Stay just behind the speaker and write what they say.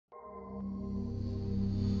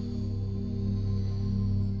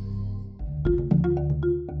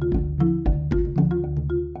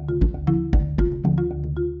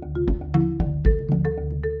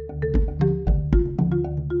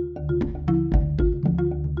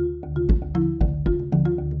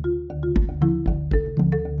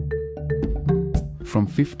From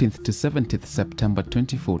 15th to 17th September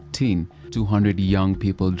 2014, 200 young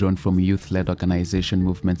people drawn from youth-led organization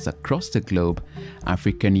movements across the globe,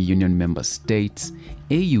 African Union member states,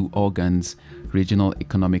 AU organs, regional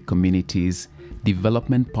economic communities,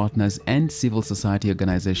 development partners and civil society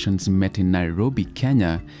organizations met in Nairobi,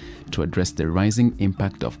 Kenya to address the rising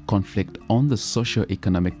impact of conflict on the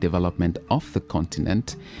socio-economic development of the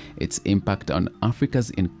continent, its impact on Africa's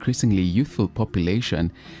increasingly youthful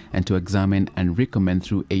population, and to examine and recommend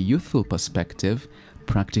through a youthful perspective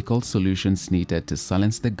practical solutions needed to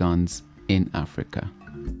silence the guns in Africa.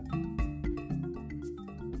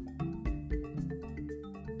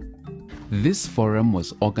 This forum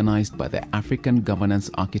was organized by the African Governance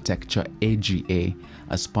Architecture AGA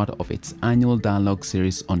as part of its annual dialogue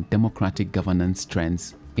series on democratic governance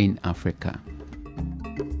trends in Africa.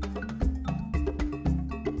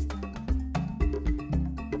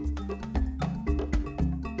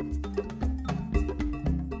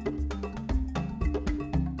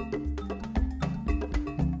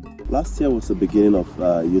 Last year was the beginning of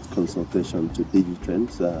youth consultation to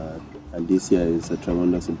DGTrends. And this year is a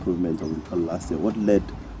tremendous improvement on last year. What led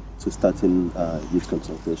to starting youth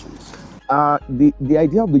consultations? The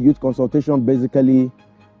idea of the youth consultation basically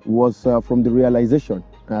was from the realization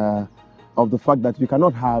of the fact that you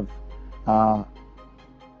cannot have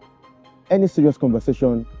any serious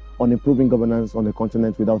conversation on improving governance on the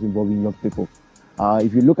continent without involving young people.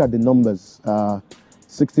 If you look at the numbers,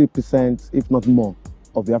 60%, if not more,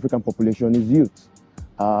 of the African population is youth.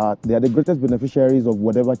 They are the greatest beneficiaries of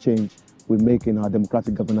whatever change we make in our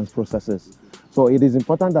democratic governance processes. So it is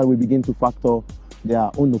important that we begin to factor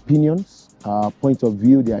their own opinions, point of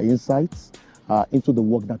view, their insights into the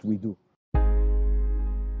work that we do.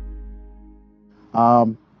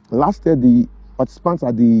 Last year, the participants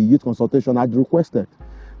at the youth consultation had requested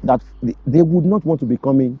that they would not want to be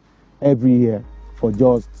coming every year for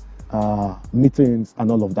just meetings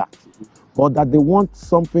and all of that, but that they want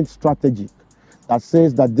something strategic that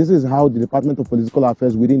says that this is how the Department of Political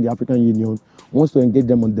Affairs within the African Union wants to engage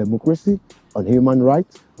them on democracy, on human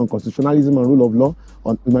rights, on constitutionalism and rule of law,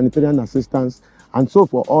 on humanitarian assistance. And so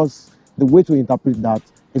for us, the way to interpret that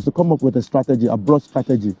is to come up with a strategy, a broad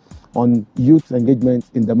strategy on youth engagement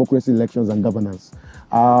in democracy, elections and governance.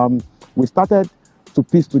 We started to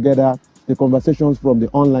piece together the conversations from the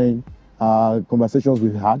online conversations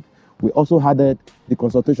we had. We also had the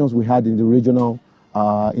consultations we had in the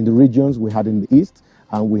regions we had in the East,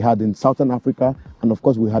 and we had in Southern Africa, and of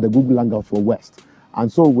course we had a Google Hangout for West.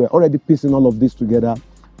 And so we're already piecing all of this together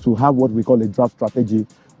to have what we call a draft strategy,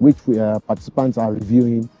 which participants are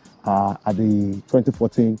reviewing at the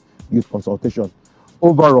 2014 youth consultation.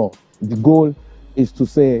 Overall, the goal is to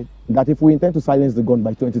say that if we intend to silence the gun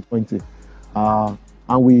by 2020, and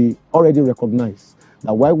we already recognize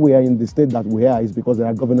that why we are in the state that we are is because there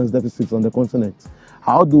are governance deficits on the continent.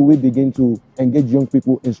 How do we begin to engage young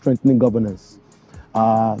people in strengthening governance?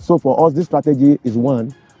 So for us, this strategy is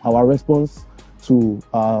one, our response to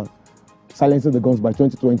silencing the guns by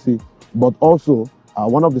 2020, but also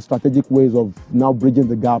one of the strategic ways of now bridging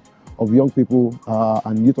the gap of young people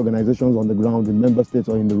and youth organizations on the ground in member states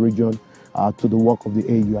or in the region to the work of the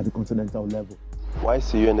AU at the continental level. Why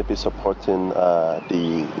is the UNDP supporting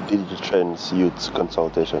the DGTrends youth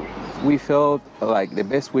consultation? We felt like the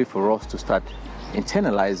best way for us to start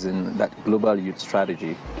internalizing that global youth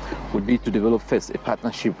strategy would be to develop first a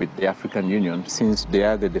partnership with the African Union, since they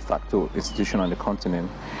are the de facto institution on the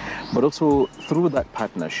continent, but also through that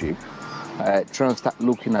partnership try and start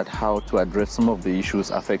looking at how to address some of the issues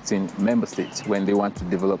affecting member states when they want to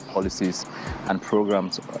develop policies and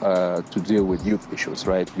programs to deal with youth issues,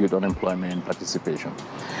 right? Youth unemployment, participation.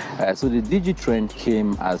 So the DGTrend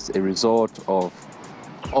came as a result of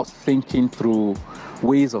us thinking through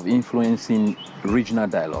ways of influencing regional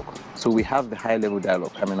dialogue. So we have the high-level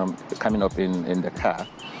dialogue coming up in the car.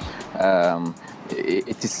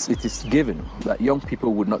 It is given that young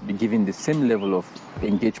people would not be given the same level of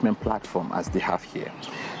engagement platform as they have here.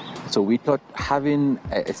 So we thought having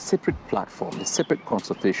a separate platform, a separate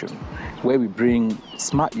consultation, where we bring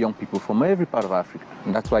smart young people from every part of Africa.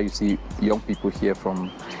 And that's why you see young people here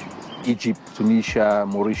from Egypt, Tunisia,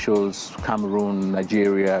 Mauritius, Cameroon,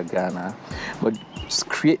 Nigeria, Ghana, but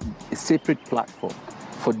create a separate platform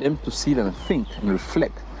for them to sit and think and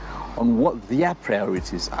reflect on what their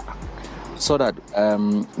priorities are, so that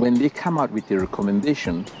when they come out with a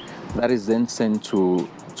recommendation, that is then sent to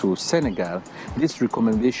to Senegal, these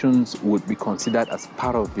recommendations would be considered as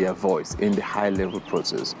part of their voice in the high-level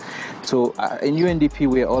process. So in UNDP,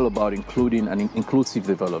 we're all about including and inclusive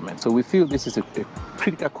development. So we feel this is a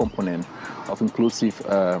critical component of inclusive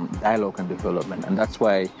dialogue and development, and that's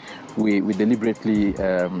why we deliberately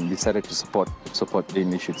decided to support the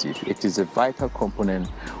initiative. It is a vital component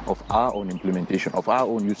of our own implementation of our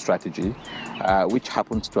own youth strategy, which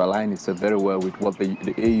happens to align itself very well with what the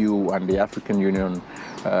AU and the African Union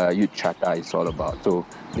Youth Charter is all about. So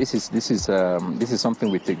this is something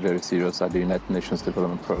we take very serious at the United Nations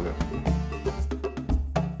Development Programme.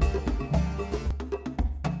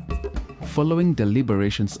 Following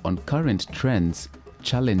deliberations on current trends,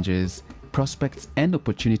 challenges, prospects and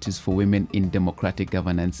opportunities for women in democratic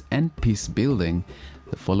governance and peace building,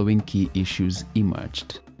 the following key issues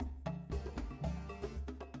emerged.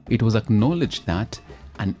 It was acknowledged that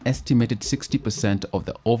an estimated 60% of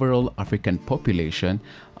the overall African population,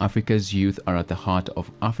 Africa's youth, are at the heart of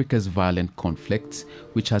Africa's violent conflicts,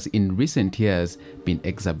 which has in recent years been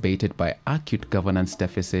exacerbated by acute governance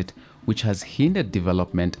deficit, which has hindered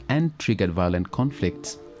development and triggered violent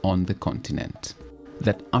conflicts on the continent.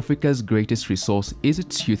 That Africa's greatest resource is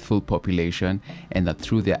its youthful population, and that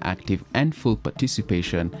through their active and full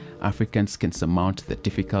participation, Africans can surmount the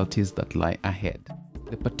difficulties that lie ahead.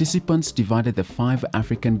 The participants divided the 5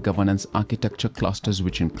 African governance architecture clusters,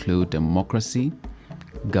 which include democracy,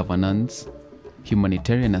 governance,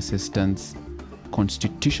 humanitarian assistance,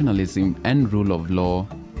 constitutionalism and rule of law,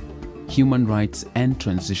 human rights and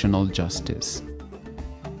transitional justice.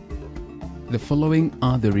 The following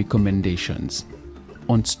are the recommendations.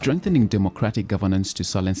 On strengthening democratic governance to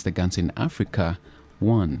silence the guns in Africa,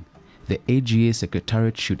 1. The AGA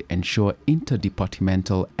Secretariat should ensure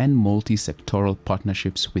interdepartmental and multi-sectoral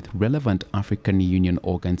partnerships with relevant African Union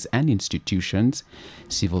organs and institutions,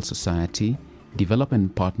 civil society,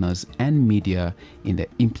 development partners and media in the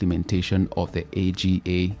implementation of the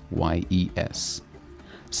AGA-YES.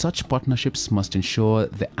 Such partnerships must ensure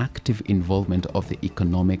the active involvement of the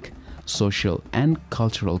Economic, Social and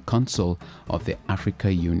Cultural Council of the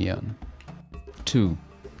Africa Union. 2.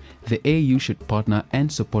 The AU should partner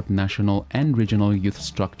and support national and regional youth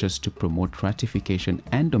structures to promote ratification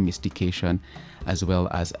and domestication, as well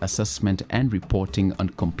as assessment and reporting on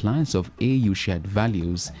compliance of AU shared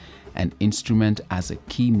values, an instrument as a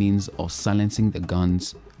key means of silencing the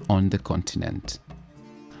guns on the continent.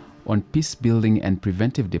 On peace building and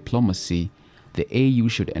preventive diplomacy, the AU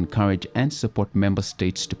should encourage and support member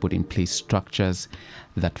states to put in place structures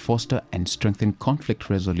that foster and strengthen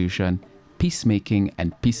conflict resolution, peacemaking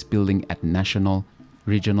and peace building at national,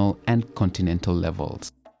 regional and continental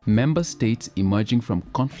levels. Member states emerging from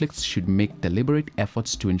conflicts should make deliberate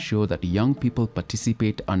efforts to ensure that young people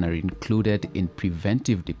participate and are included in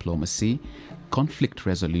preventive diplomacy, conflict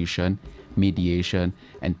resolution, mediation,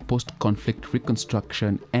 and post-conflict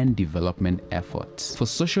reconstruction and development efforts. For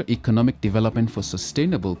socio-economic development for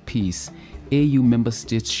sustainable peace, AU member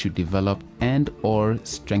states should develop and/or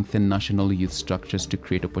strengthen national youth structures to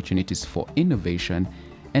create opportunities for innovation,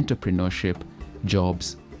 entrepreneurship,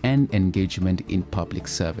 jobs, and engagement in public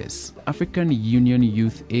service. African Union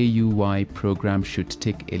Youth AUY program should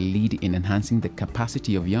take a lead in enhancing the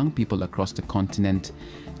capacity of young people across the continent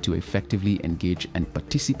to effectively engage and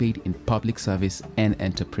participate in public service and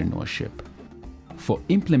entrepreneurship. For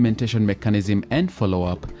implementation mechanism and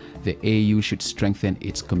follow-up, the AU should strengthen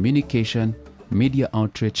its communication, media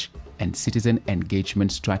outreach, and citizen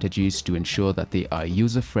engagement strategies to ensure that they are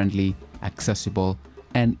user-friendly, accessible,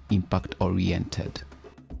 and impact-oriented.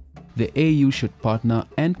 The AU should partner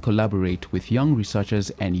and collaborate with young researchers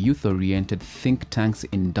and youth-oriented think tanks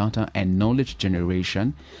in data and knowledge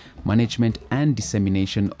generation, management and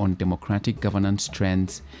dissemination on democratic governance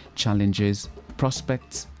trends, challenges,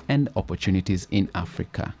 prospects, and opportunities in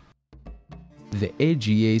Africa. The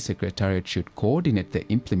AGA Secretariat should coordinate the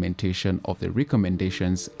implementation of the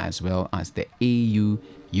recommendations as well as the AU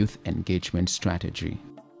Youth Engagement Strategy.